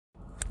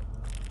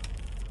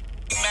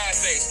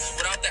face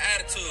without the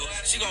attitude.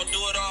 She gon'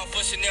 do it all for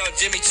Chanel and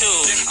Jimmy Choo.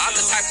 I'm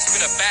the type to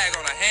spin a bag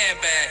on a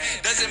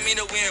handbag. Doesn't mean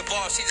that we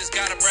involved, she just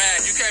gotta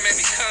brag. You can't make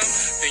me come,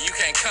 then you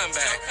can't come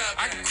back.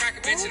 I can crack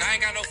a bitch and I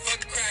ain't got no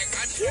fucking crack.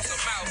 I just want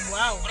some mouth.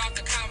 Wow. Without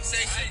the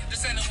conversation,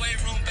 this ain't a weight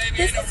room, baby.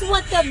 This is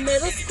what the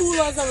middle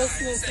schoolers are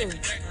listening to.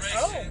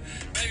 Oh.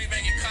 Baby,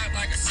 make it cut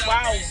like a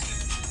Wow.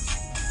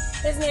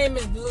 His name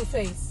is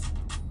Blueface.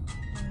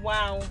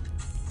 Wow.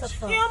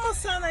 He He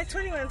almost sound like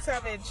 21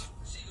 Savage.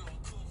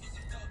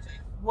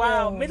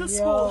 Wow. Middle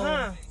school,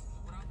 huh?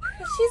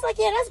 She's like,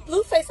 yeah, that's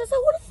Blueface. I said,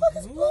 what the fuck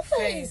is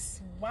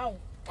Blueface? Wow.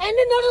 And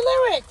they know the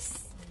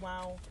lyrics.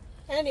 Wow.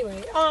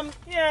 Anyway,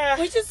 Yeah.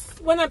 we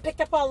just went and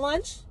picked up our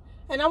lunch.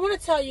 And I want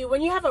to tell you,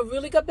 when you have a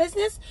really good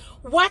business,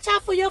 watch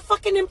out for your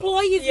fucking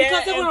employees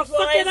because they're going to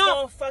fuck it up.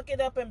 Going to fuck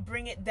it up and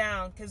bring it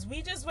down. Because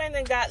we just went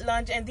and got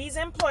lunch, and these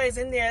employees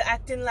in there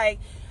acting like,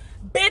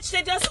 bitch,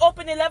 they just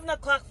opened 11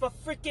 o'clock for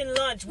freaking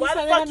lunch. Why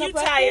the fuck you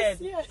tired?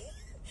 Yeah.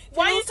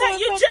 Why you tired?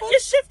 Your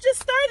shift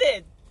just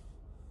started.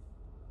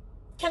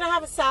 Can I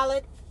have a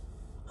salad?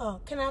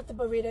 Oh, can I have the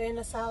burrito in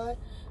the salad?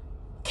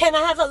 Can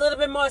I have a little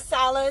bit more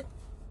salad?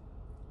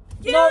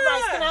 Yeah. No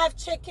rice. Can I have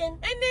chicken?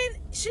 And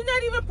then she's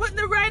not even putting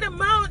the right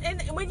amount.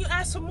 And when you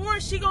ask for more,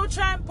 she gonna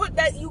try and put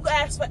that you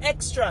ask for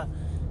extra.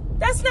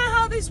 That's not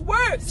how this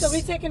works. So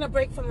we taking a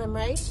break from them,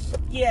 right?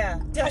 Yeah,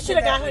 definitely. I should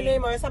have got her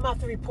name, or else I'm about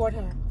to report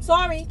her.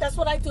 Sorry, that's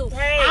what I do.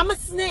 Hey. I'm a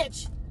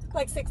snitch.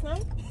 Like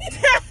 6ix9ine.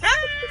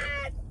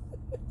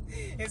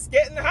 It's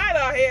getting hot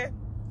out here.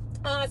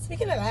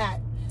 Speaking of that,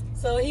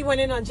 so he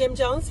went in on Jim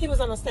Jones. He was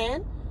on a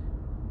stand.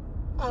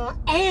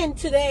 And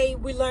today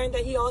we learned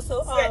that he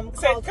also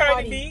called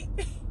Cardi B.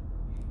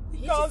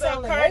 He called just out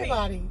telling Cardi.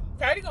 everybody.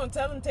 Cardi gonna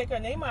tell him to take her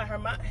name out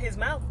of his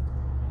mouth.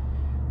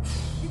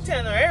 He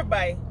telling her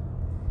everybody.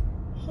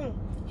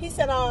 He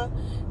said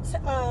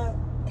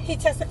he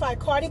testified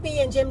Cardi B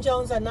and Jim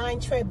Jones are 9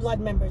 Trey Blood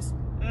members.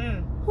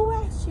 Who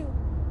asked you?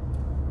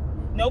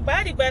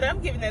 Nobody, but I'm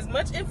giving as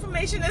much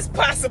information as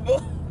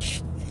possible.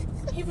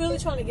 He really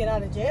trying to get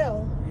out of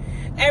jail.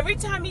 Every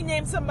time he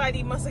names somebody,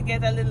 he must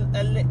get a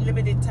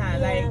limited time,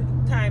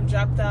 like time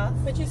dropped off.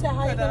 But you said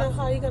how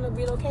you gonna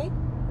relocate?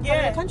 Yeah, out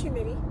of the country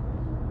maybe.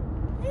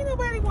 Ain't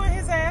nobody want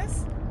his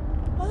ass.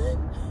 What?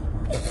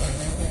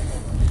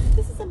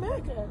 This is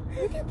America.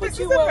 We can put This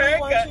you is where we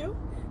America. want you.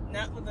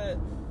 Not with the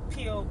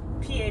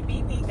PAB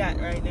we got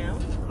right now.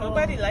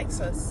 Nobody likes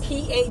us.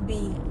 PAB.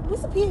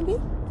 What's a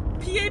PAB?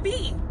 PAB.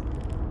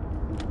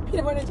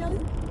 Peanut butter and jelly.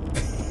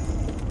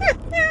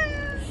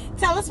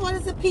 Tell us what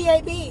is a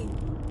PAB.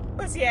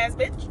 Pussy ass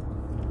bitch.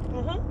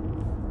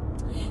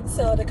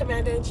 So the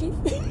commander-in-chief,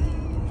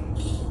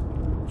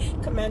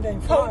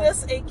 commander-in-chief,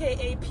 POTUS,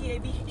 aka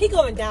PAB. He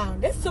going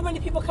down. There's so many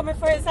people coming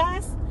for his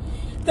ass.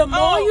 The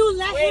more you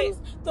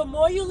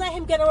let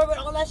him get away with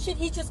all that shit,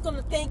 he's just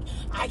gonna think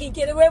I can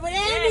get away with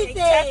anything.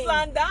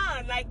 Teflon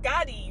Don, like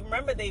Gotti.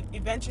 Remember, they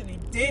eventually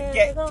did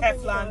get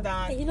Teflon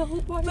Don. Hey, you know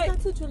who brought that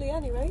to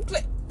Giuliani, right?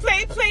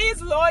 Play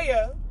his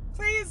lawyer.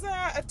 Play his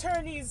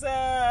attorney's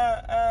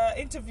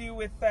interview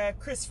with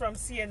Chris from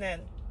CNN.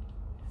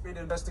 To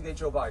investigate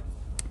Joe Biden.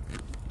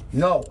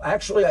 No,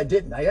 actually I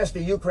didn't. I asked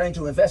the Ukraine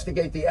to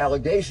investigate the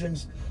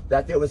allegations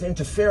that there was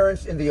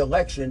interference in the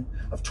election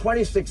of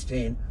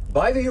 2016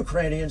 by the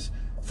Ukrainians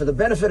for the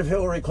benefit of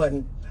Hillary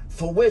Clinton,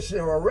 for which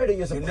there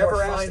already is a You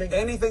never asked finding.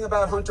 anything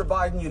about Hunter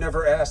Biden. You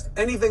never asked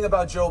anything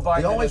about Joe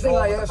Biden. The only thing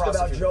I asked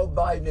about Joe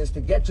Biden is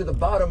to get to the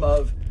bottom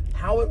of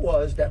how it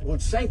was that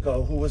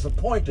Lutsenko, who was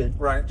appointed,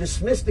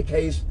 dismissed the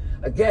case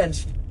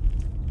against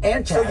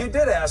Antak. So you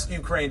did ask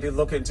Ukraine to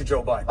look into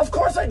Joe Biden? Of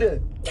course I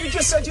did. You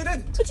just said you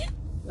didn't.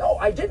 No,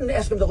 I didn't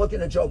ask him to look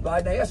intoE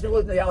Biden. I asked him to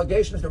look into the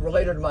allegations that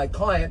related to my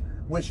client,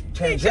 which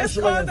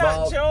tangentially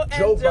involved Joe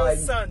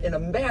Biden in a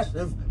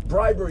massive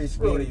bribery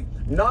scheme.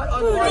 Not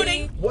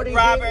unlike what he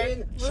did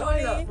in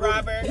China.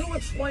 You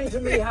explain to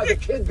me how the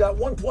kid got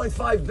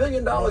 $1.5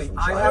 billion from China.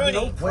 I have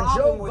no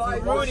problem with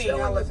you making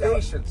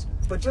allegations.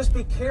 But just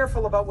be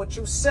careful about what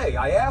you say.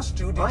 I asked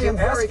you, did you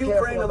ask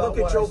Ukraine to look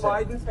at Joe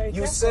Biden?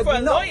 You said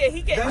no.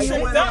 Then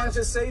you went on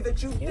to say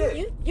that you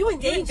did. You in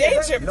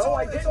danger. No,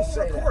 I didn't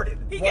say that.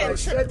 He getting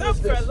tripped up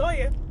for a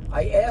lawyer.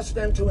 I asked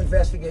them to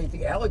investigate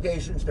the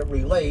allegations that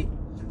relate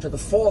to the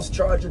false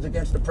charges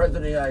against the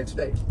President of the United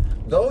States.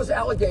 Those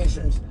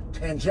allegations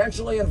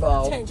tangentially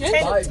involve Biden.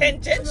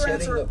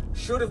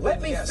 Should have Let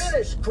been me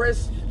finish,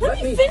 Chris.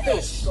 Let me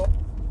finish.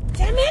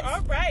 Damn it. All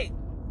right.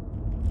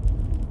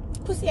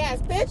 Pussy ass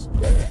bitch.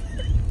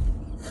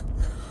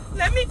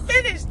 Let me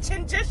finish.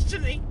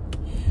 Tangentially.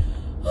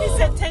 He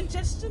said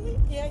tangentially?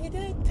 Yeah, he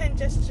did.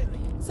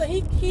 Tangentially. So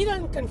he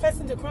done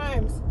confessing to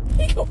crimes.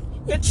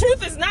 The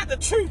truth is not the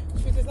truth.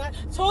 Truth is not.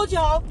 Told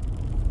y'all.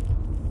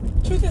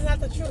 Truth is not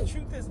the truth. The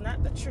truth is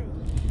not the truth.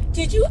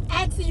 Did you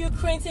ask the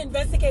Ukraine to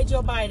investigate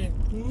Joe Biden?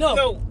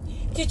 No.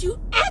 Did you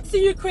ask the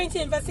Ukraine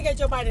to investigate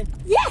Joe Biden?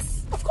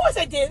 Yes. Of course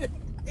I did.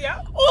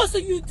 Yeah. Oh, so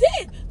you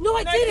did. No,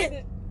 I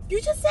didn't. You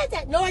just said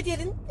that. No, I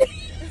didn't.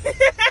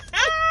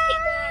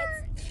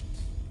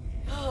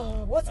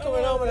 Oh, what's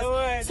going on with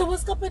us? So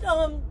what's up with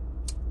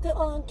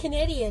the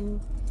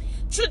Canadian?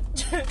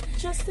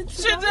 Justin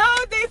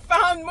Trudeau, they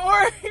found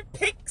more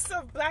pics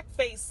of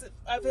blackface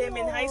of him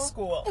in high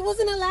school. It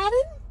wasn't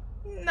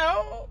Aladdin?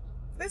 No.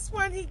 This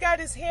one, he got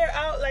his hair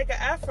out like an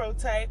afro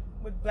type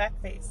with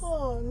blackface.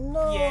 Oh,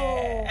 no.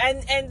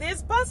 Yeah. And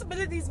there's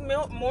possibilities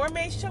more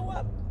may show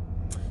up.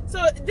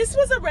 So this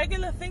was a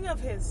regular thing of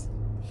his.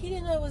 He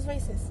didn't know it was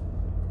racist.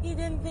 He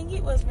didn't think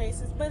it was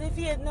racist, but if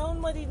he had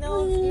known what he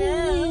knows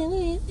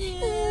now...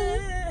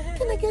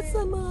 Can I get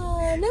some,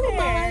 never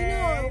mind,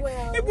 no,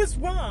 well... It was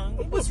wrong.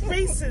 It was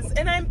racist,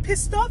 and I'm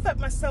pissed off at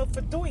myself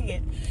for doing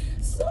it.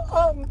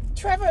 So,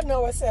 Trevor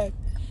Noah said,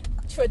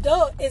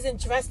 Trudeau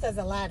isn't dressed as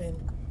Aladdin.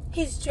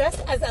 He's dressed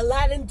as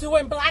Aladdin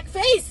doing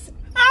blackface.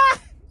 Ah!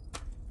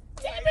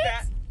 Damn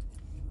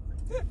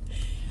it!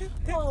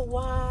 Oh,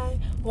 why,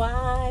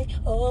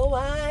 oh,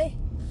 why?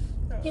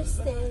 You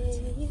stay.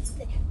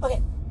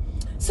 Okay.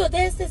 So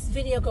there's this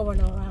video going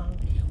around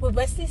with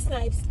Wesley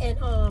Snipes and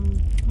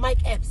Mike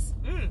Epps.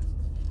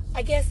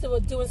 I guess they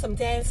were doing some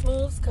dance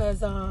moves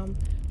because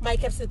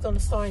Mike Epps is going to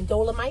star in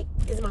Dolomite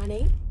is my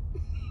name.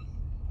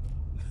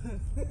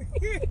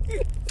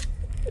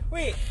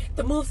 Wait.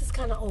 The moves is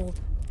kind of old.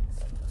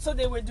 So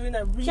they were doing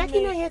a remake.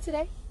 Jackie not here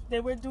today. They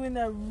were doing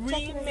a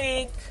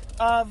remake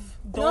of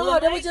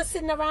Dolomite? No, they were just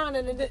sitting around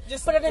and then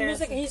just put on the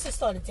music and he just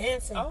started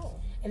dancing. Oh.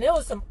 And there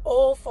was some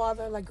old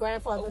father, like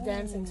grandfather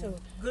dancing too.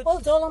 Good. Oh,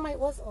 Dolomite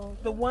was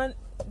old. The one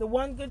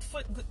good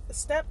foot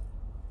step?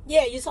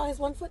 Yeah, you saw his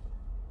one foot?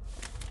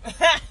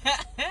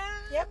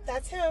 Yep,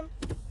 that's him.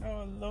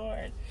 Oh,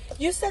 Lord.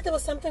 You said there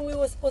was something we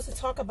were supposed to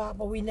talk about,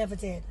 but we never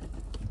did.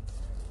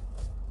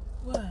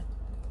 What?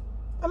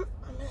 I'm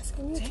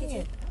asking you. Dang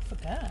it, I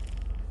forgot.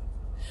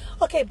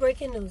 Okay,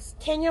 breaking news.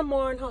 Kenya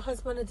Moore and her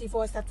husband are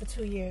divorced after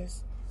 2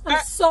 years.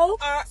 I'm so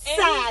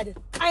sad.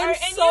 I am so sad. Are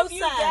any of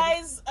you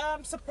guys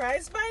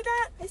surprised by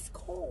that? It's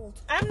cold.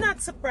 I'm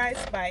not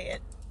surprised by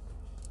it.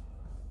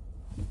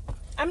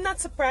 I'm not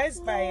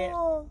surprised by it.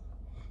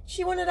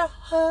 She wanted a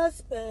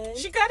husband.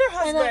 She got her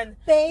husband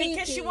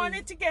because she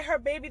wanted to get her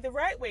baby the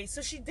right way.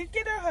 So she did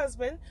get her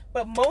husband,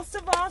 but most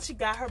of all, she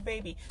got her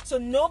baby. So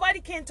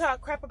nobody can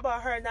talk crap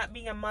about her not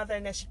being a mother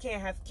and that she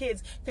can't have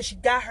kids because she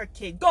got her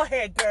kid. Go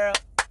ahead, girl.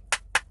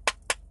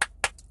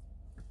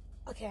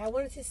 Okay, I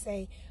wanted to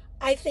say,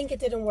 I think it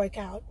didn't work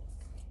out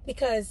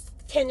because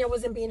Kenya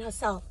wasn't being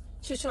herself.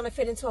 She was trying to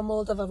fit into a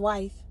mold of a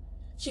wife.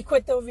 She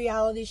quit the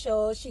reality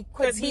show. She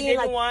quit being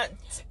like,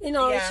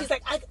 she's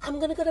like, I'm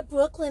going to go to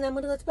Brooklyn. I'm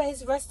going to go to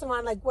his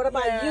restaurant. Like, what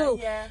about you?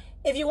 Yeah.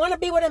 If you want to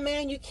be with a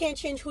man, you can't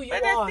change who you are.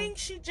 But I think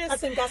she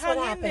just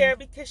hung in there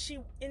because she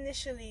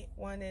initially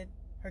wanted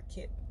her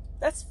kid.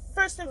 That's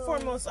first and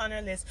foremost on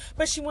her list.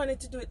 But she wanted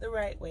to do it the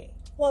right way.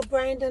 Well,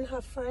 Brandon,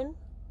 her friend,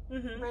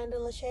 Brandon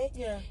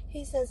Lachey,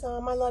 he says, I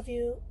love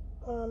you.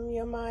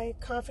 You're my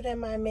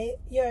confidant,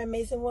 you're an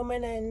amazing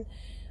woman and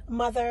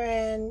mother,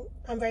 and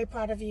I'm very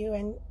proud of you,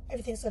 and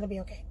everything's going to be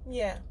okay.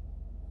 Yeah.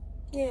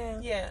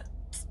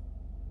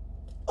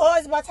 Oh,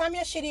 it's about time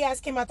your shitty ass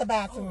came out the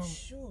bathroom. Oh,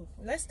 shoot.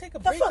 Let's take a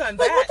break on that.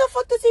 Like, what the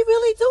fuck does he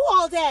really do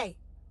all day?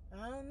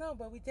 I don't know,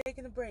 but we're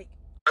taking a break.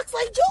 Looks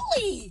like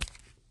Julie.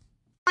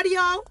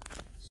 Audio.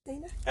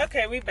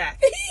 Okay, we back.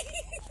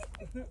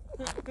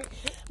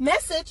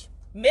 Message.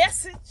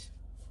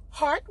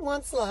 Heart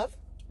wants love.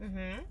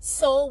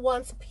 Soul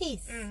wants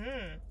peace.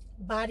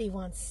 Body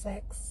wants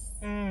sex.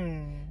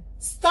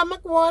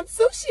 Stomach wants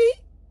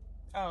sushi.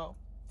 Oh.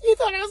 You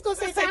thought I was going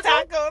to say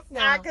tacos?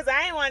 Nah, because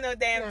I ain't want no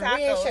damn tacos.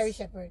 We ain't Sherry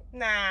Shepherd.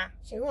 Nah.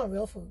 We want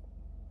real food.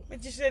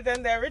 But you should have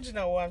done the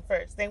original one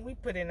first. Then we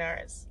put in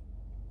ours.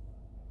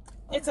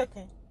 It's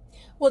okay.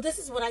 Well, this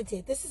is what I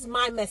did. This is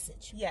my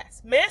message.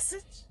 Yes.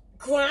 Message.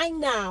 Grind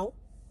now,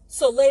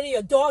 so later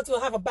your dogs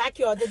will have a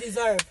backyard they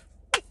deserve.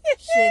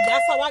 Shit,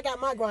 that's how I got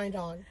my grind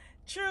on.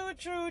 True.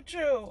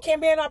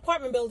 Can't be in an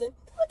apartment building.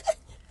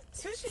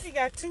 Especially if you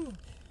got two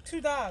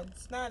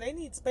dogs. Nah, they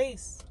need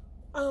space.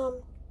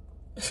 Them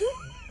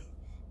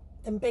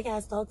big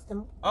ass dogs.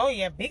 Oh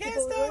yeah, big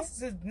ass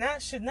dogs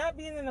should not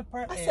be in an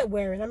apartment. I said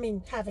wearing. I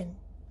mean having.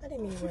 I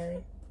didn't mean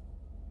wearing.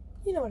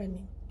 You know what I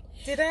mean.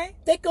 Did I?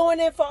 They're going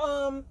in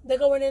for They're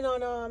going in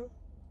on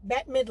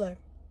Bette Midler.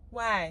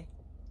 Why?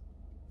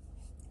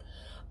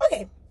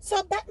 Okay,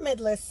 so Bette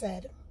Midler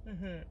said,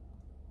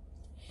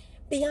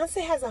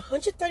 Beyonce has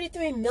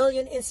 133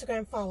 million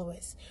Instagram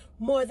followers,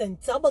 more than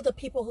double the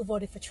people who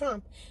voted for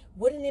Trump.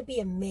 Wouldn't it be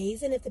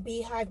amazing if the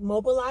Beehive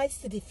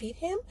mobilized to defeat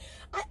him?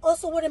 I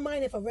also wouldn't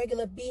mind if a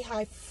regular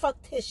Beehive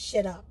fucked his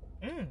shit up.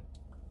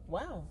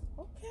 Wow.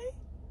 Okay.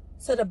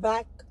 So the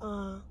black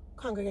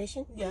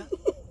congregation? Yeah.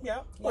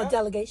 Or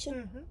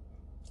delegation?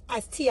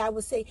 As T.I.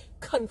 would say,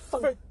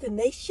 confront the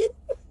nation.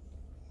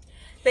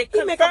 They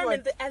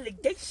confirming the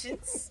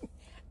allegations.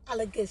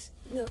 Allegations.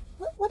 No.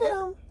 What did I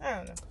don't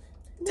know.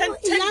 No,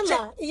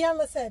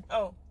 Iyanla said.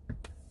 Oh.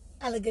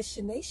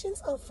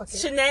 Allegations? Oh, fuck it.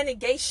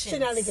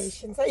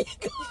 Shenanigations. There you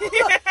go.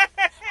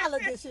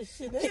 Allegations.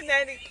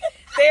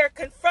 They are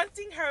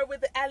confronting her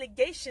with the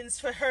allegations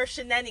for her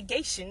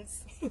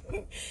shenanigations.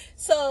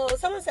 So,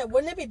 someone said,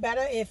 wouldn't it be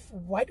better if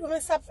white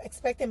women stopped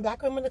expecting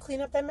black women to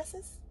clean up their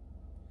messes?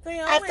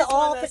 After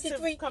all,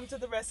 53 come to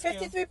the rescue.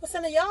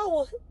 53% of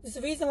y'all is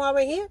the reason why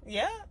we're here.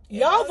 Yeah.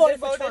 Y'all voted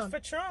for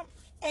Trump.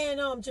 And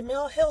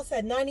Jamel Hill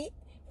said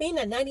being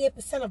that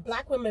 98% of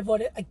black women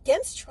voted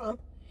against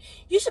Trump,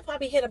 you should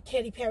probably hit up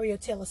Katy Perry or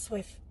Taylor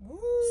Swift.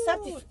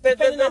 Stop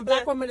depending on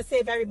black women to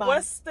save everybody.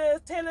 What's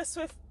the Taylor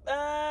Swift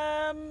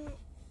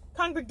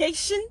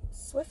congregation?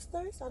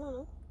 Swifters? I don't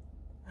know.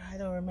 I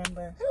don't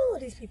remember. I don't know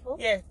these people.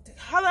 Yeah,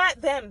 holler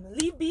at them.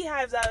 Leave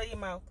beehives out of your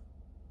mouth.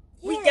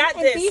 Yeah, we got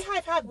this.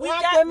 Beehive have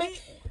black women,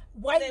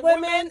 white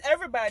women,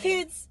 everybody,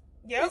 kids.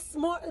 Yep. It's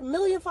more 1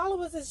 million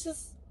followers. It's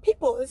just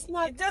people. It's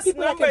not it just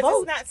people numbers. that can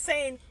vote. It's not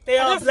saying they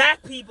are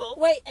black people.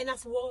 Wait, and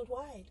that's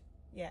worldwide.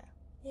 Yeah.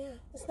 Yeah.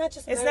 It's not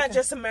just. America. It's not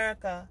just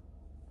America.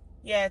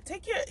 Yeah.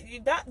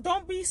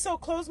 Don't be so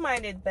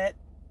close-minded, Bet.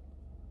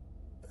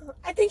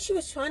 I think she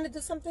was trying to do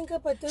something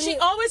good, but she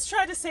always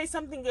tried to say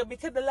something good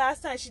because the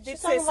last time she did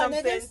say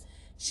something,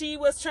 she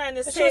was trying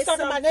to say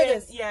something. About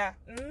niggas. Yeah.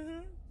 Mm-hmm.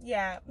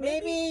 Yeah.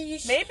 Maybe you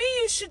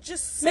should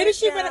just. Maybe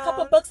she read a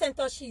couple books and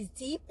thought she's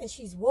deep and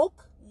she's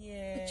woke.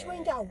 Yeah. But you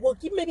ain't that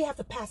woke. You maybe have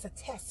to pass a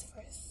test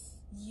first.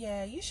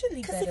 Yeah, you should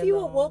leave that alone. Because if you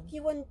were woke,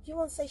 you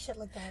wouldn't say shit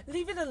like that.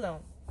 Leave it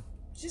alone.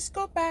 Just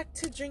go back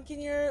to drinking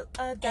your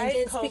Diet and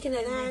then Coke speaking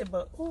of that, read a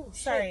book. Ooh,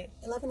 sorry.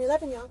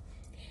 11/11,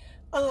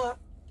 y'all.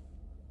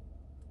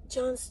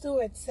 Jon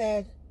Stewart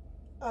said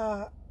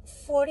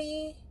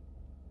 40,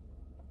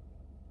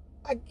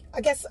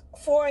 I guess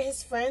 4 of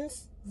his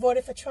friends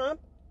voted for Trump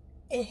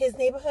in his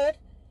neighborhood,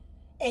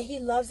 and he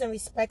loves and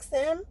respects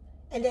them,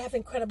 and they have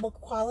incredible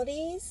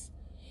qualities,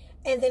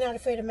 and they're not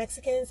afraid of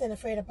Mexicans and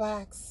afraid of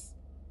blacks.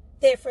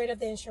 They're afraid of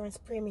the insurance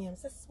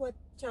premiums. This is what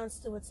Jon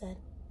Stewart said.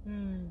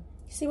 You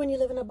see, when you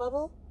live in a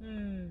bubble,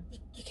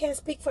 you can't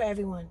speak for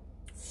everyone.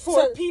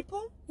 For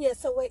people? Yeah,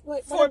 so wait.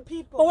 For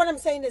people. But what I'm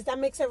saying is that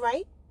makes it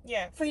right?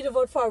 Yeah. For you to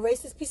vote for a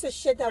racist piece of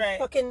shit that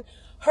fucking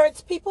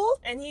hurts people?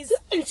 And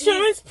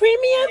insurance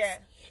premiums? Yeah.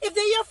 If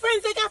they're your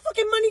friends, they got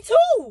fucking money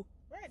too.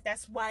 Right.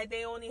 That's why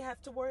they only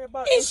have to worry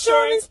about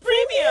insurance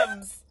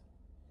premiums.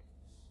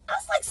 I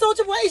was like,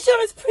 Soldier Boy,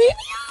 insurance premiums?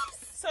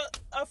 So,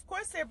 of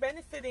course, they're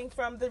benefiting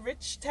from the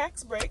rich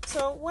tax break.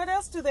 So, what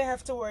else do they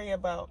have to worry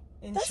about?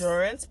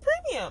 Insurance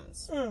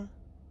premiums.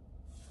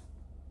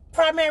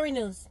 Primary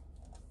news.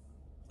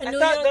 I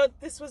thought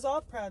this was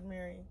all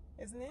primary,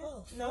 isn't it?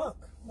 Oh, no.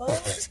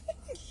 What?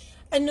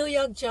 A New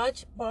York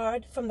judge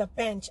barred from the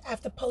bench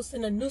after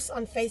posting a noose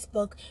on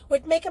Facebook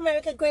with "Make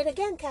America Great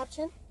Again"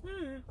 caption.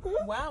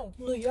 Wow.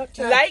 New York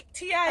judge. Like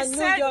T.I.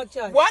 said, New York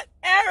judge. What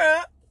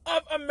era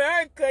of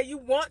America you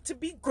want to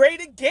be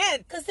great again?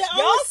 Because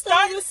y'all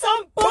started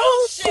some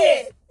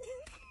bullshit.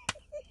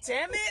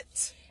 Damn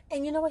it.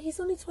 And you know what?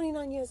 He's only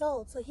 29 years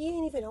old, so he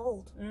ain't even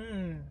old.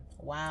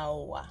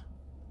 Wow.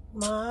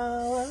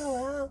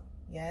 Wow.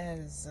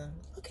 Yes.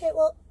 Okay,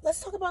 well,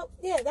 let's talk about,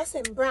 that's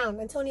him,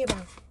 Antonio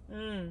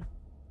Brown.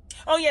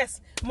 Oh,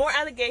 yes. More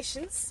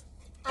allegations.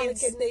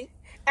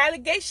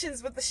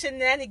 Allegations with the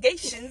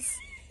shenanigans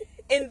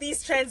in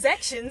these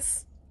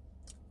transactions.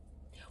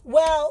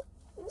 Well,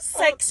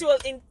 sexual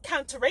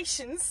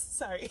encounterations.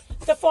 Sorry.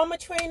 The former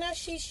trainer,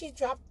 she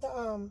dropped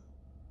the,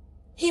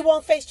 he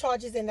won't face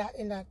charges in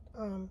that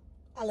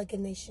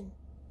allegation.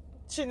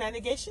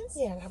 Shenanigans?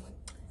 Yeah, that one.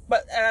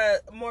 But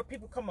more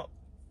people come up.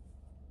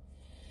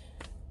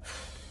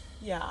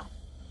 Yeah.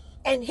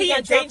 And he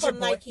got dropped from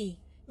Nike.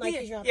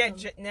 Nike dropped him.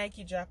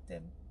 Nike dropped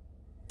him.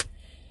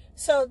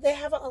 So they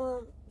have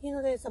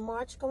there's a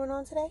march going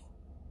on today.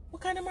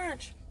 What kind of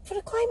march? For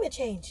the climate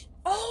change.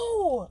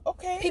 Oh,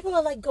 okay. People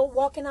are like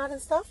walking out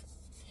and stuff.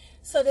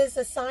 So there's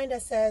a sign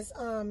that says,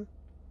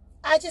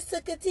 I just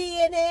took a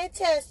DNA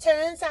test.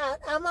 Turns out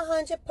I'm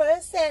 100%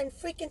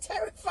 freaking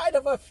terrified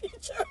of our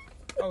future.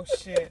 Oh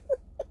shit.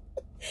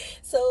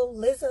 So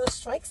Lizzo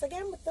strikes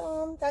again with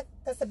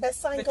that's the best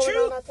sign going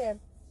on out there.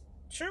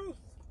 True.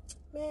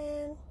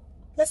 Man,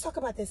 let's talk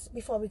about this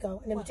before we go,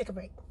 and then we take a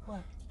break.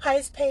 What?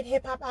 Highest paid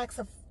hip hop acts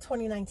of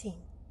 2019.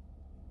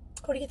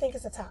 Who do you think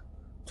is the top?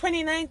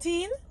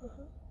 2019?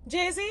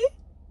 Jay-Z?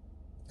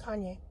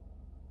 Kanye.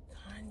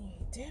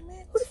 Damn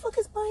it. Who the fuck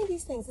is buying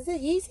these things? Is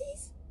it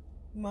Yeezys?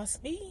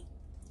 Must be.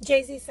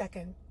 Jay-Z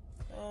second.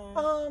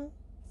 Wow.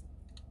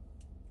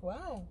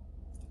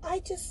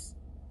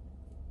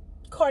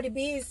 Cardi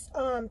B is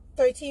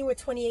 13 with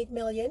 28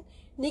 million.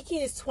 Nicki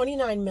is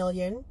 29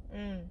 million.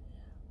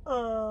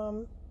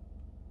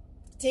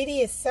 Diddy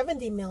is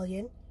 70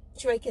 million.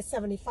 Drake is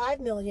 75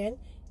 million.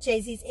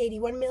 Jay-Z's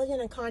 81 million,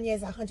 and Kanye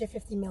is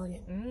 150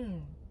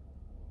 million.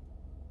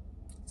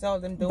 So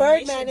them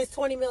donations. Birdman is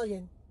 20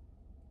 million.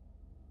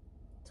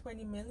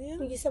 20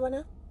 million? You said what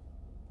now?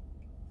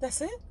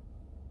 That's it?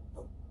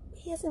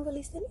 He hasn't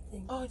released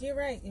anything. Oh, you're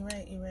right.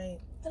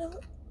 I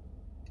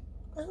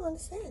don't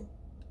understand.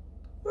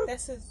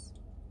 This is...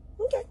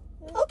 Okay.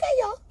 Okay,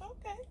 y'all.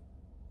 Okay.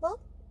 Well,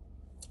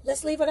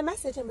 let's leave with a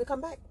message and we'll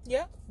come back.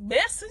 Yeah.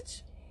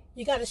 Message?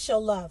 You got to show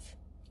love.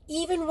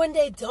 Even when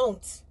they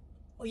don't.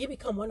 Or you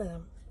become one of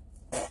them.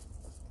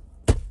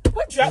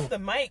 What? Drop the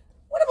mic.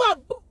 What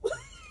about...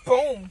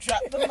 Boom.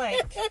 Drop the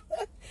mic.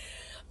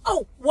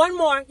 Oh, one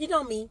more. You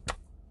know me.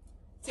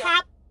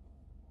 Tap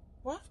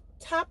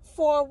top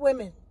 4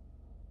 women.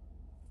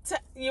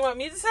 You want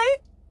me to say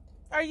it?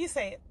 Or you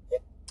say it? Yeah.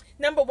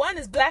 Number 1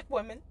 is black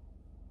women.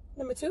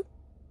 Number 2,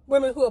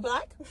 women who are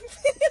black.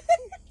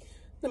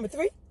 Number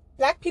 3,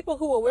 black people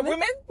who are women.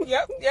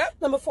 Yep.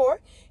 Number 4,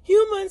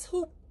 humans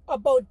who are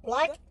both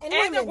black and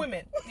women.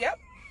 Women. Yep.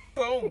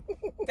 Boom.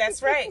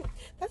 That's right.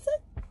 That's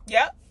it.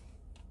 Yep.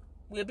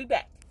 We'll be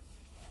back.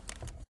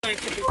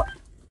 Attitude.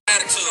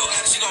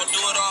 She gon' do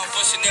it all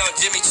for Chanel and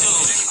Jimmy too.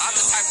 I'm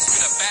the type to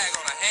spin a bag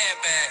on a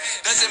handbag.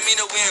 Doesn't mean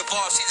that we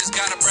involved. She just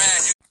gotta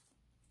brag.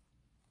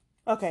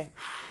 Okay.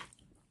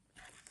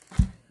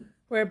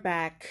 We're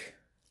back.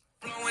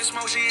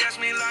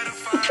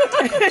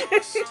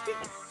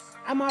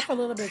 I'm off a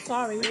little bit.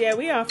 Sorry. Yeah,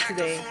 we off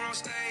today.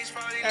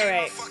 All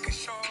right.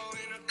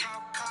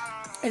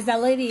 Is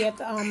that lady at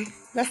the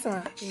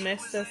restaurant?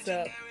 Messed us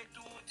up.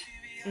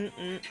 You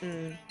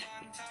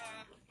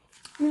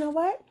know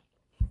what?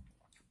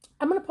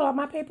 I'm going to pull out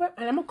my paper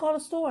and I'm going to call the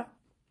store.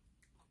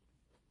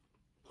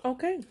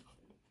 Okay.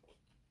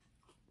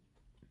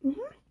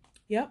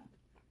 Yep.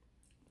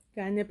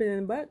 Gotta nip it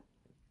in the butt.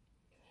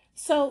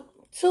 So,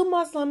 2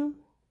 Muslim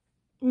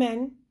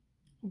men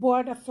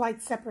board a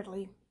flight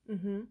separately.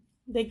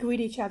 They greet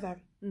each other.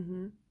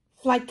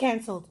 Flight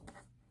canceled.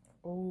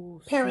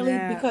 Oh, apparently,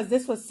 snap. because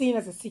this was seen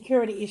as a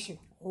security issue.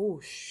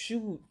 Oh,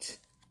 shoot.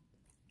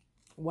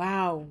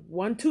 Wow.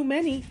 One too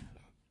many.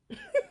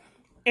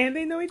 And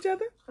they know each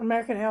other?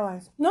 American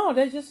Airlines. No,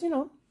 they're just,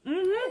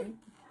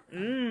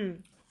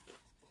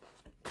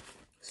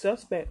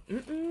 Suspect.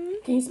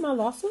 Can you smell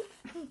lawsuit?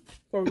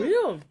 For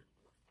real.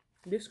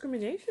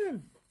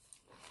 Discrimination.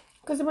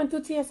 Because it went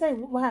through TSA.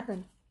 What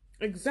happened?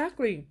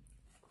 Exactly.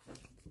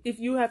 If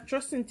you have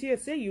trust in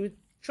TSA, you would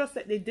trust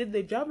that they did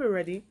their job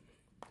already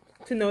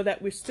to know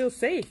that we're still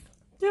safe.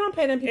 They don't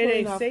pay them people It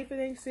ain't enough. safe, it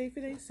ain't safe,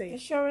 it ain't It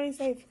safe. sure ain't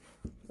safe.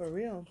 For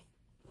real.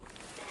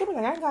 People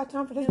like, I ain't got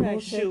time for this Like,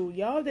 bullshit. shoot,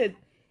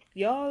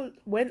 y'all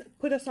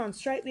put us on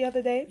strike the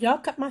other day. Y'all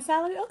cut my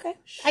salary? Okay.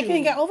 Shoot. I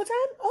can't get overtime?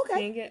 Okay.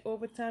 Can't get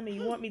overtime and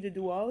you want me to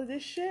do all of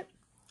this shit?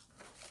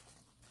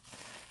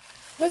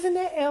 Wasn't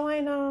there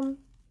airline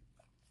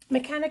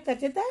mechanic that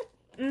did that?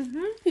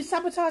 He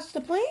sabotaged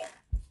the plane?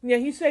 Yeah,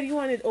 he said he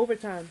wanted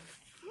overtime.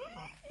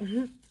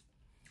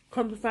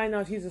 Come to find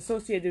out he's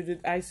associated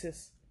with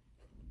ISIS.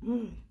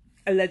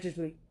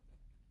 Allegedly.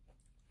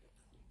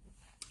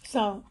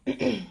 So,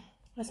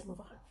 let's move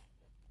on.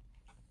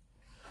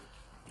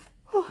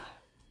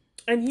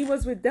 And he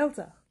was with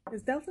Delta.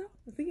 Is Delta?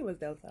 I think it was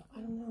Delta. I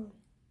don't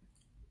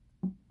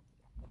know.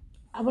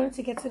 I wanted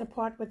to get to the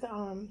part with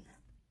the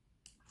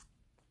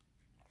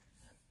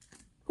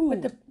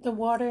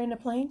water in the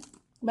plane,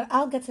 but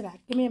I'll get to that.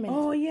 Give me a minute.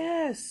 Oh,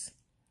 yes.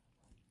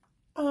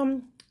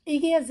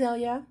 Iggy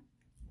Azalea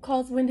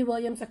calls Wendy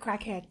Williams a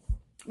crackhead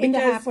in the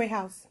halfway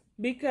house.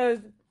 Because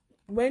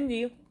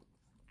Wendy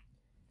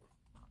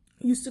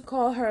used to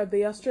call her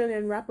the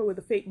Australian rapper with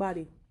a fake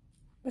body.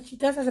 But she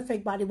does have a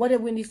fake body. What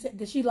did Wendy say?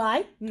 Did she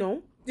lie?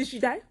 No. Did she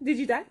die? Did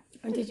you die?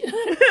 Or did you?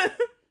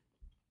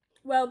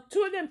 Well,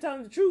 2 of them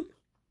telling the truth.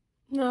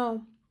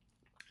 No.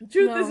 The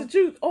truth is the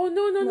truth. Oh,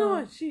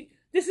 no.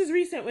 This is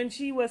recent when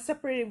she was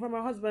separating from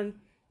her husband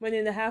when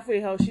in the halfway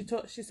house.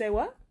 She said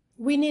what?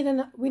 We need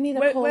a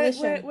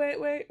coalition.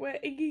 Wait.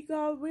 Iggy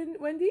called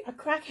Wendy? A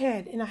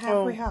crackhead in a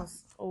halfway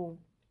house. Oh.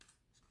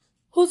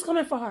 Who's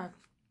coming for her?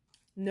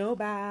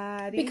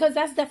 Nobody. Because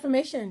that's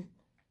defamation.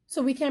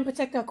 So we can't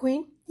protect our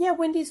queen? Yeah,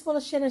 Wendy's full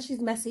of shit and she's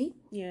messy.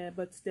 Yeah,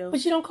 but still.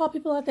 But you don't call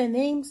people out their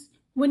names.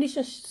 Wendy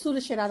should sue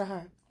the shit out of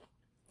her.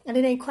 And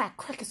it ain't crack.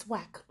 Crack is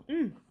whack.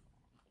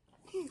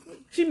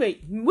 She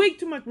made way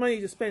too much money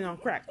to spend on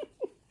crack.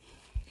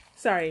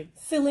 Sorry.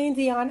 Celine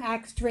Dion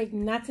asked Drake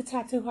not to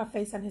tattoo her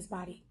face on his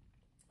body.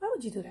 Why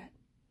would you do that?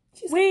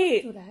 She's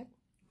Wait. do that.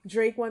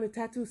 Drake wanted to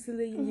tattoo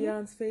Celine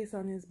Dion's face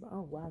on his...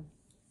 Oh, wow.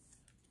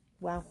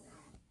 Wow.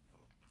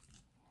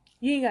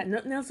 You ain't got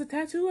nothing else to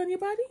tattoo on your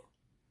body?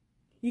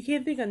 You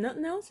can't think of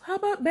nothing else? How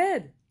about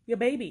bed? Your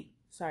baby.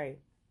 Sorry.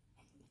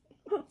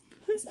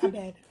 It's not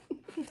bad.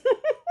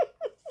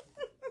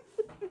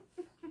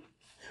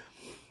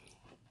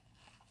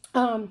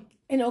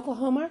 In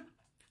Oklahoma,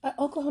 an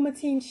Oklahoma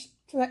teen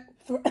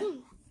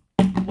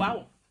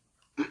Wow.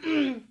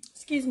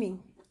 Excuse me.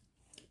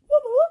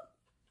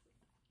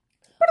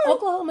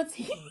 Oklahoma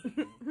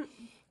teen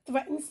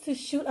threatens to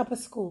shoot up a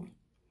school.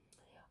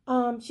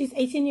 She's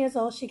 18 years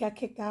old. She got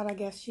kicked out, I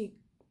guess,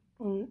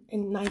 in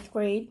 9th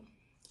grade.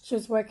 She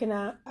was working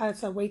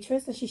as a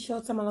waitress, and she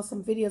showed someone else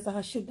some videos of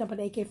her shooting up an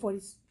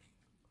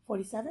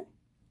AK-47.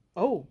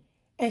 Oh.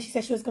 And she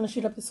said she was going to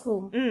shoot up the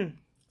school.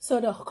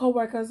 So the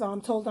co-workers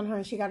told on her,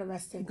 and she got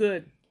arrested.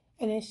 Good.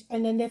 And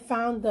then they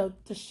found the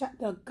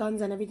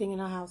guns and everything in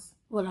her house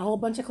with a whole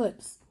bunch of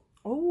clips.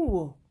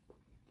 Oh.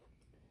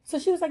 So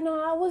she was like, no,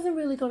 I wasn't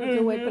really going to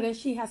do it. But then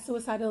she has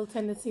suicidal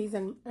tendencies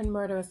and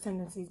murderous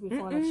tendencies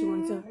before that she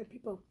wanted to hurt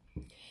people.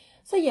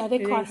 So yeah, they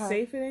caught her.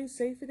 It ain't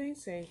safe.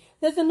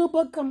 There's a new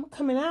book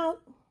coming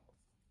out.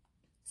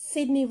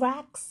 Sydney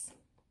Rax.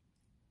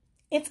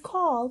 It's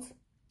called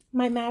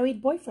My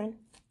Married Boyfriend.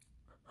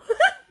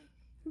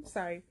 I'm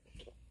sorry.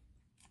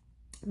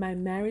 My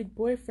married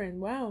boyfriend.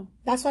 Wow.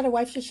 That's why the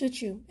wife should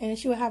shoot you, and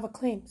she will have a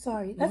claim.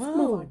 Sorry. Let's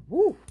move on.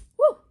 Woo.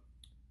 Woo.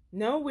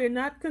 No, we're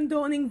not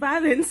condoning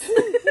violence.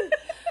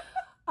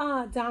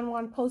 Don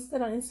Juan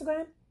posted on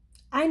Instagram,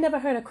 I never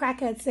heard a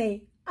crackhead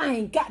say, I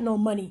ain't got no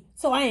money,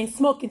 so I ain't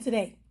smoking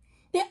today.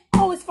 They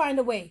always find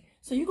a way.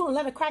 So you gonna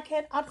let a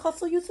crackhead out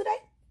hustle you today?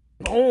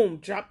 Boom.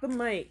 Drop the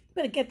mic.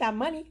 Better get that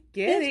money.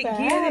 Get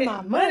it.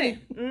 My money.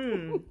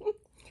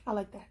 I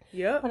like that.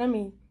 Yep. But I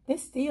mean, they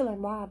steal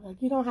and rob.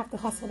 Like, you don't have to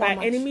hustle that much.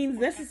 By any means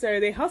necessary.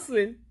 They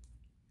hustling.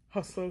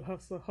 Hustle.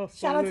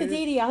 Shout out to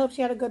Dee Dee. I hope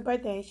she had a good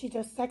birthday. She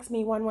just texted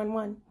me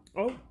 111.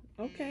 Oh,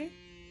 okay.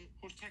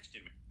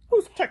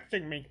 Who's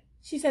texting me?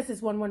 She says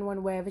it's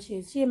 111 wherever she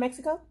is. She in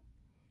Mexico?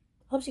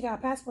 Hope she got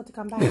a passport to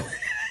come back.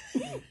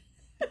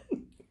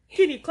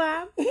 Can you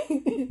clap?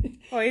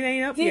 Oh, it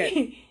ain't up yet.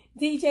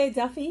 DJ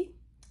Duffy,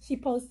 she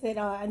posted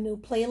a new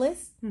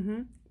playlist.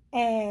 Mm-hmm.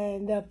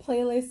 And the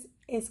playlist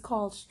is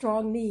called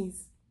Strong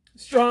Knees.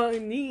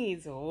 Strong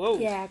Knees. Whoa.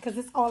 Yeah, because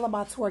it's all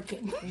about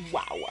twerking.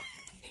 Wow.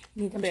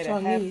 Need them better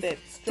strong have knees. that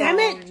strong Damn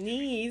it!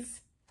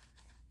 Knees.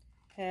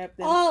 Have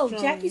them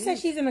Jackie knees. said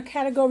she's in a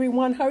Category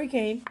 1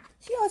 hurricane.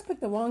 She always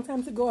picked the wrong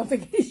time to go on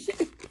vacation.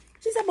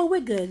 She said, but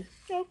we're good.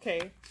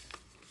 Okay.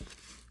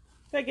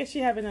 So I guess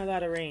she's having a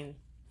lot of rain.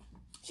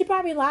 She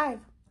probably live.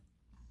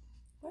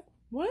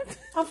 What?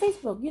 On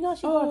Facebook. You know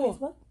she go on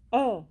Facebook.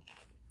 Oh.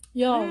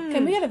 Yo,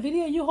 can we get a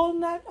video of you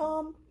holding that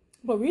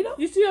burrito?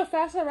 You see how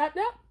fast I wrapped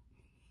up?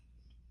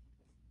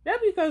 Yeah,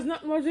 because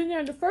nothing was in there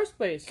in the first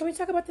place. Can we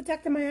talk about the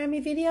Dr. Miami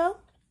video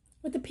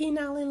with the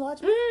penile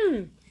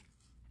enlargement?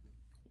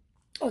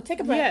 Oh, take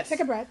a breath. Yes.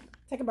 Take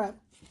a breath.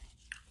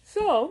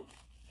 So,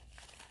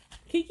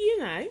 Kiki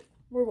and I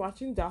were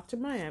watching Dr.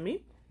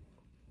 Miami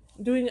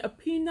doing a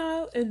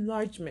penile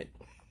enlargement.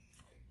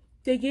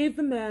 They gave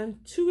the man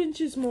 2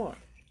 inches more.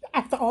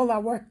 After all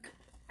that work.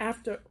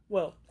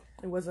 Well,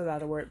 it was a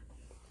lot of work.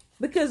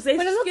 Because they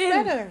But it looks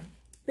better.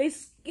 They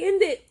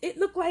skinned it. It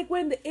looked like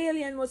when the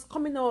alien was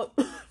coming out.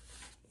 You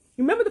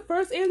remember the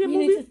first Alien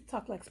movie? You need to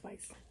talk like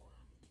Spice.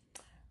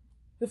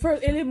 The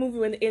first Alien movie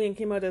when the alien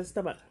came out of the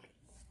stomach.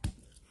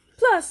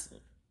 Plus,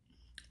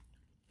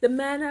 the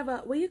man have a,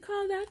 what do you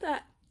call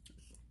that?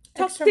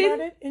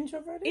 Extroverted?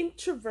 Introverted?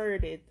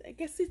 Introverted. I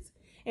guess it's,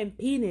 and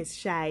penis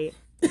shy.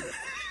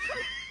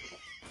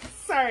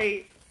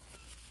 Sorry.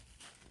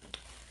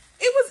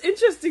 It was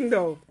interesting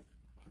though.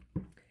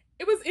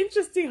 It was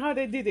interesting how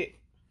they did it.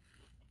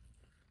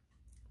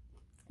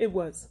 It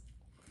was.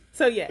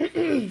 So yeah,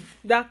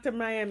 Dr.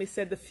 Miami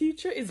said the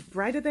future is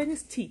brighter than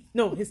his teeth.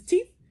 No, his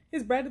teeth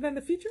is brighter than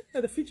the future?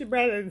 Or the future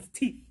brighter than his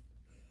teeth?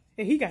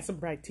 And he got some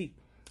bright teeth.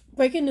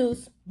 Breaking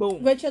news.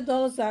 Boom. Rachel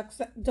Dolezal?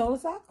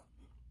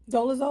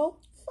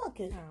 Fuck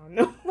it. I don't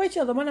know.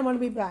 Rachel, the one that want to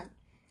be black.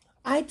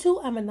 I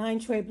too am a 9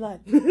 tray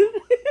blood.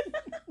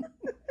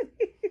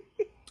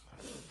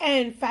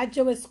 And Fat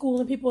Joe is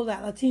schooling people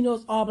that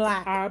Latinos are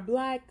black. Are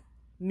black.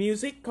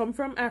 Music come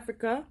from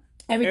Africa.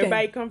 Everything.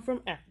 Everybody come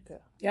from Africa.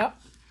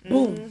 Yep.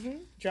 Boom. Mm-hmm.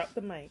 Drop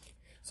the mic.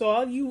 So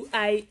all you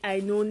I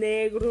know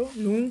negro,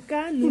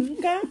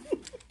 nunca,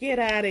 get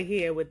out of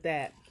here with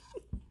that.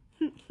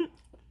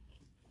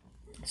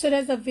 So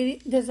there's a video,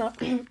 there's a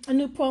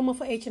new promo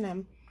for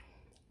H&M.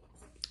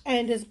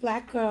 And this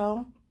black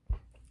girl,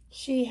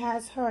 she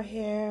has her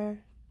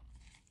hair,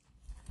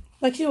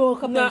 like she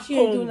woke up and she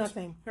didn't do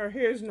nothing. Her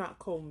hair's not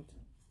combed.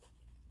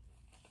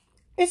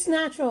 It's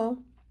natural.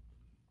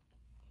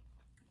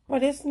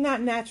 But it's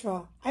not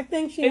natural. I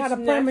think she had a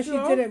perm and she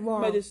did it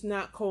wrong. But it's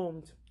not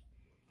combed.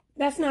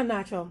 That's not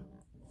natural.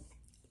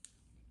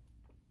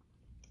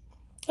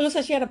 It looks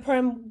like she had a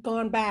perm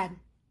gone bad.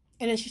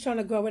 And then she's trying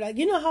to grow it out.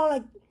 You know how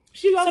like...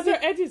 She lost her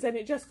edges and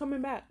it just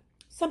coming back.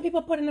 Some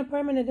people put in a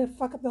perm and they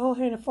fuck up the whole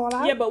hair and it fall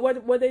out. Yeah, but what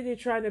are they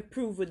trying to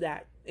prove with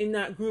that? In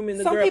not grooming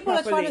the girl properly? Some people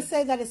are trying to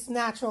say that it's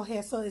natural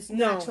hair, so it's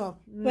natural.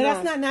 But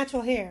that's not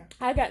natural hair.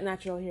 I got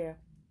natural hair.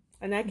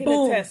 And I can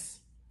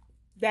attest.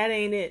 That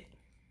ain't it.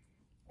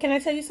 Can I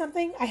tell you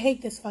something? I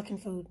hate this fucking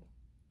food.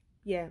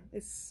 Yeah,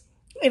 it's...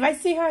 If I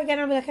see her again,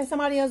 I'll be like, can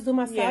somebody else do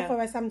my stuff?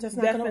 Or else I'm just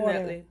not going to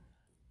order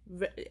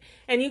it.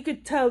 And you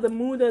could tell the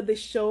mood of the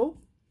show.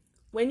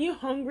 When you're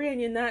hungry and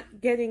you're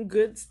not getting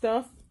good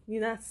stuff,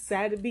 you're not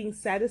being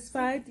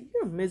satisfied,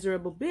 you're a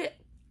miserable bit.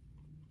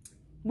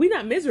 We're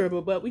not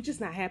miserable, but we're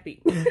just not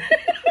happy.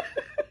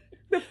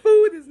 The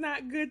food is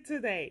not good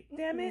today.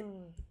 Damn it.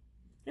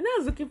 And I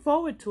was looking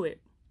forward to it.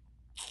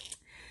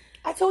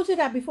 I told you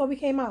that before we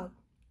came out.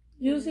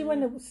 Usually when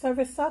the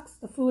service sucks,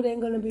 the food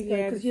ain't going to be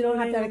good because you don't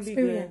have that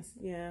experience.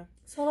 Yeah.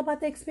 It's all about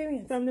the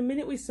experience. From the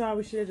minute we saw,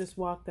 we should have just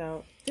walked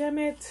out. Damn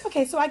it.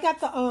 Okay, so I got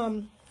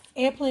the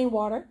airplane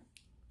water.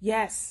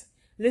 Yes.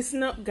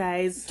 Listen up,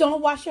 guys.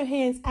 Don't wash your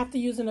hands after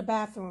using the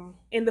bathroom.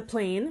 In the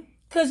plane.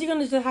 Because you're going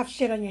to just have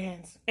shit on your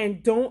hands.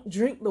 And don't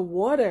drink the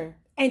water.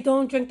 And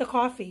don't drink the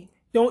coffee.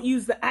 Don't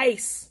use the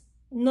ice.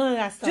 None of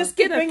that stuff. Just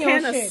get a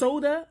can of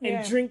soda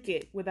and drink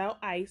it without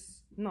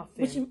ice.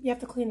 Nothing. Which you have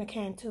to clean the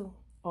can too.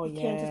 Oh, you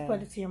can't just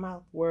put it to your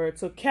mouth. Word.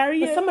 So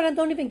carry it. But some of them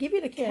don't even give you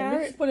the can.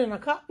 They just put it in a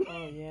cup.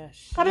 Oh, yeah.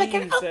 I'll be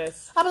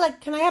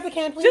like, can I have a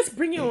can, please? Just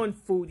bring your own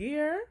food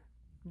here.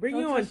 Bring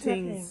your own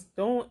things.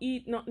 Don't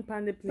eat nothing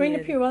on the plane. Bring the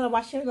Purell and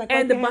wash it. Like,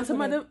 and the bottom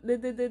of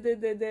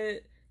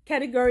the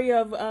category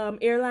of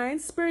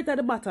airlines, Spirit at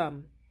the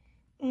bottom.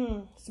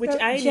 Which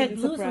I ain't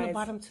JetBlue's on the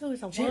bottom too.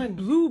 It's a 1.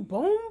 JetBlue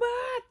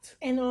Bombat.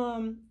 And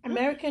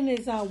American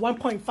is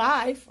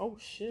 1.5. Oh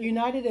shit.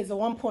 United is a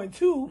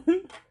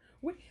 1.2.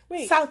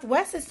 Wait.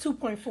 Southwest is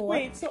 2.4.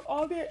 Wait, so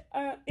all the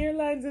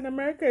airlines in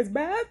America is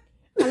bad?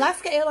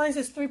 Alaska Airlines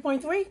is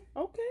 3.3.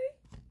 Okay.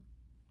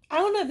 I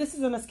don't know if this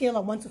is on a scale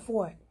of 1 to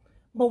 4,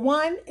 but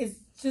 1 is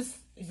just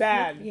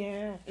bad.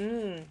 Yeah.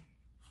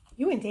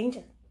 You in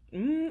danger.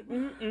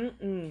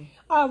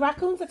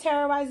 Raccoons are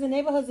terrorizing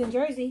neighborhoods in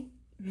Jersey.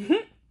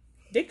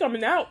 They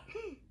coming out.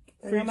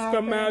 Freaks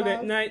come out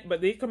at night,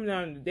 but they come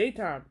down in the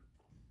daytime.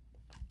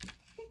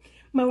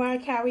 Mariah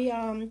Carey,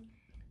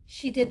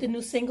 she did the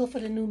new single for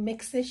the new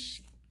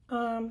Mix-ish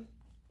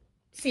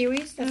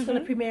series that's going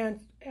to premiere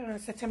on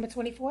September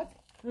 24th.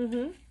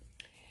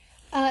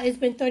 It's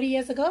been 30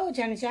 years ago.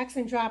 Janet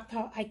Jackson dropped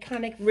her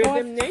iconic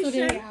fourth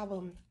studio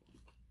album,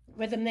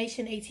 Rhythm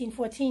Nation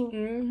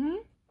 1814.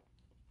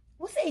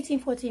 What's the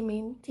 1814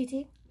 mean,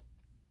 TT?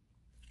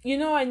 You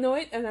know, I know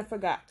it and I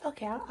forgot.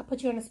 Okay, I'll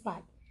put you on the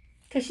spot.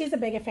 Because she's a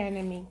bigger fan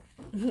than me.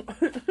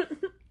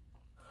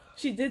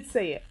 She did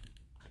say it.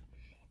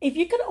 If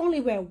you could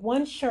only wear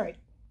one shirt,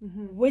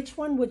 which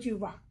one would you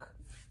rock?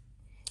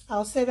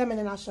 I'll say them and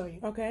then I'll show you.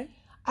 Okay.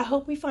 I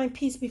hope we find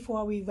peace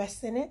before we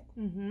rest in it.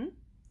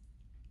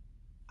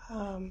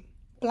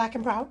 Black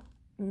and Proud.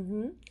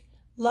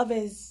 Love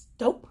is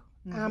Dope.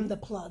 I'm the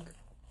Plug.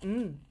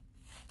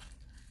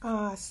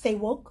 Stay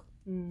Woke.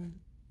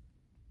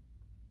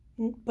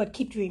 But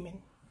Keep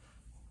Dreaming.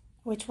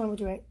 Which one would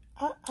you write?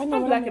 I know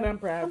I'm Black and I'm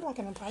Proud. I'm Black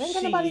and I'm Proud. I ain't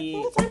got nobody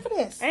no time for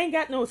this. I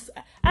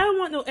don't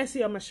want no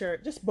SE on my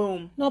shirt. Just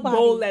boom. Nobody.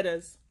 Bold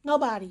letters.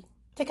 Nobody.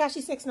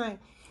 Tekashi 6ix9ine.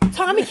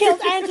 Tommy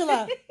killed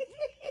Angela.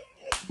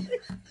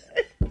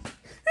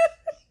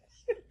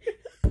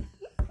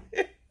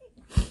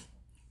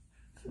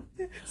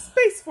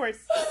 Space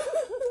Force.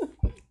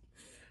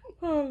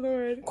 Oh,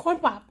 Lord. Corn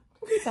Pop.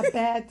 He's a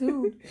bad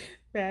dude.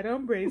 Bad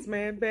hombres,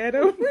 man. Bad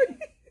hombres.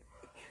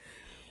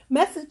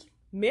 Message.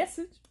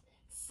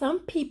 Some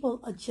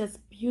people are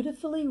just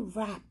beautifully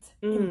wrapped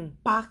in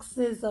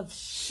boxes of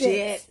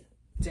shit.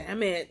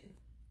 Damn it.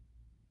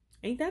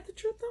 Ain't that the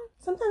truth, though?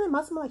 Sometimes it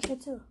must smell like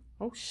shit, too.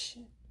 Oh,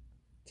 shit.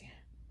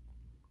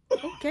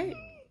 Damn. Okay.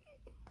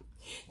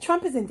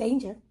 Trump is in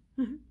danger.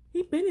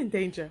 He's been in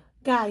danger.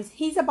 Guys,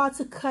 he's about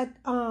to cut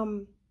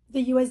the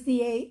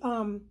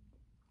USDA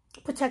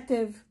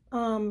protective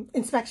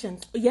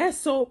inspections. Yes,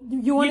 so...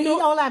 You want to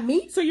eat all that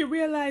meat? So you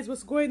realize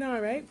what's going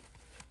on, right?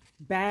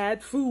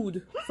 Bad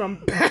food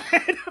from bad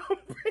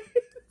hombres.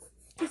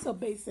 He's so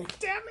basic.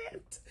 Damn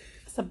it.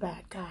 It's a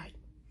bad guy.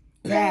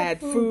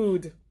 Bad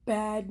food.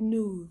 Bad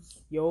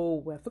news.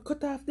 Yo, if I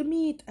cut off the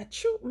meat, man.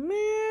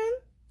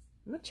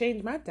 I'm going to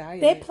change my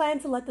diet. They plan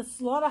to let the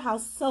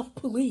slaughterhouse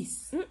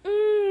self-police. They're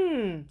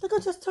going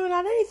to just turn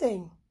out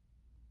anything.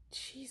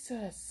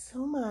 Jesus.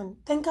 Oh, man.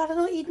 Thank God I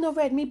don't eat no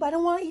red meat, but I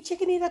don't want to eat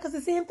chicken either because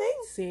it's the same thing.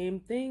 Same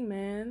thing,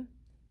 man.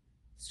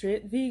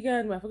 Straight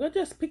vegan. Well, I forgot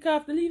just pick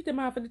off the leaf them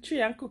off of the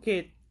tree and cook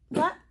it.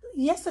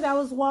 Yesterday I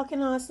was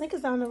walking on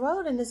Snickers down the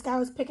road and this guy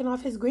was picking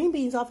off his green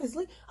beans off his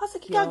leaf. I was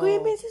like, you got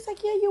green beans? He's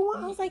like, yeah, you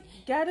want? I was like,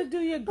 gotta do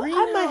your green.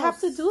 I might have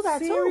to do that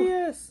too.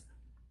 Serious.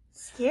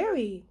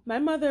 Scary. My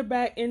mother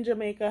back in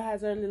Jamaica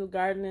has her little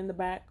garden in the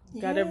back.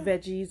 Got her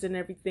veggies and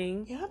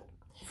everything. Yep.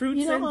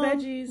 Fruits and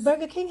veggies.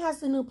 Burger King has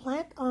the new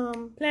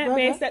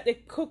plant-based that they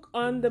cook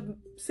on the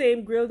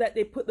same grill that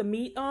they put the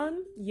meat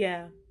on.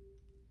 Yeah.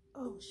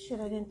 Oh shit!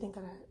 I didn't think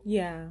of that.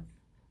 Yeah.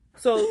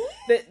 So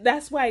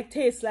that's why it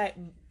tastes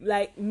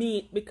like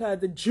meat, because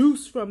the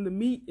juice from the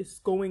meat is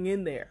going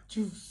in there.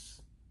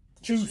 Juice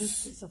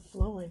is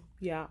flowing.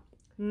 Yeah.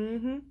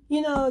 You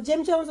know,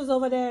 Jim Jones was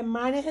over there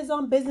minding his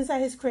own business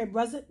at his crib,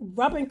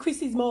 rubbing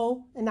Chrissy's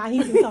mole, and now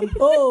he's in some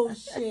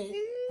bullshit.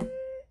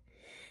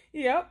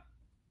 Yep.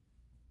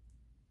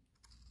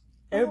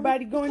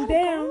 Everybody going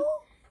down. Go?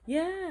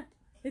 Yeah,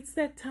 it's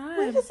that time.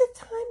 Where does the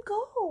time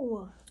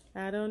go?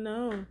 I don't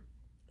know,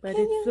 but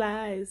it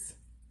flies.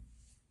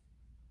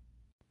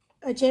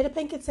 Jada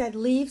Pinkett said,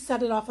 leave,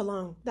 set it off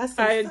alone. That's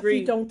the stuff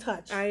you don't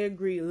touch. I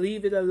agree.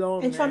 Leave it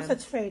alone, And Trump's a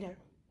traitor.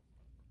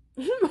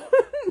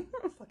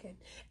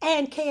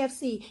 And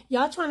KFC.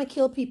 Y'all trying to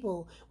kill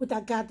people with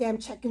that goddamn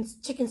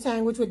chicken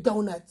sandwich with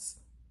donuts.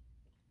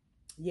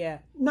 Yeah.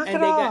 Knock it off.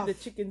 And they got the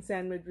chicken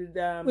sandwich with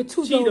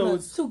two Cheetos.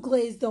 Donuts, 2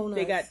 glazed donuts.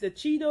 They got the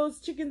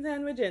Cheetos chicken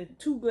sandwich and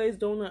 2 glazed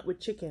donut with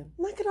chicken.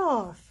 Knock it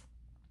off.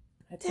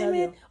 Damn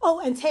it.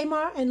 Oh, and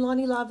Tamar and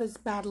Lonnie Love is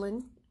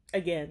battling.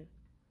 Again.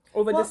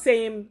 Over the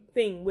same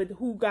thing with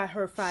who got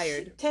her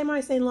fired. Tamar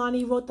is saying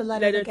Lonnie wrote the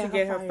letter to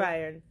get her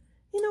fired.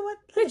 You know what?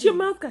 Let your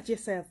mouth got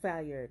yourself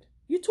fired.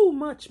 You're too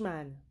much,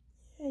 man.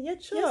 Yeah,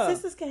 your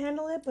sisters can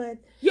handle it, but...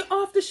 You're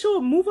off the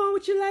show. Move on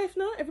with your life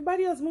now.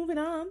 Everybody else moving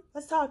on.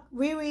 Let's talk.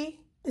 Riri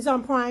It's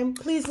on Prime.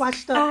 Please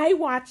watch the... I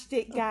watched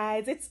it,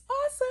 guys. It's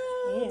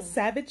awesome. Yeah.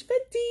 Savage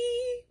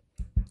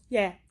Fenty.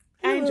 Yeah.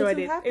 I enjoyed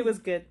it. Happy. It was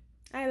good.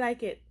 I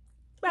like it.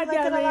 But like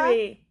it a lot?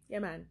 Yeah,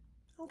 man.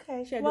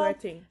 Okay. Should do our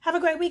thing. Have a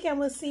great weekend.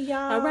 We'll see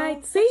y'all. All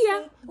right. See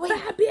ya.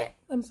 Bye.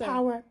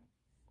 Power.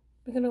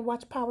 We're going to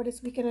watch Power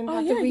this weekend and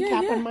have to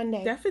recap on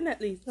Monday.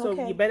 Definitely. So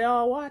you better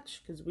all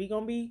watch because we're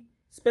going to be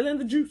spilling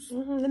the juice.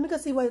 Let me go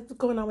see what's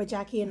going on with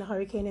Jackie and the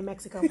hurricane in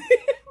Mexico.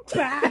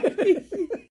 Bye.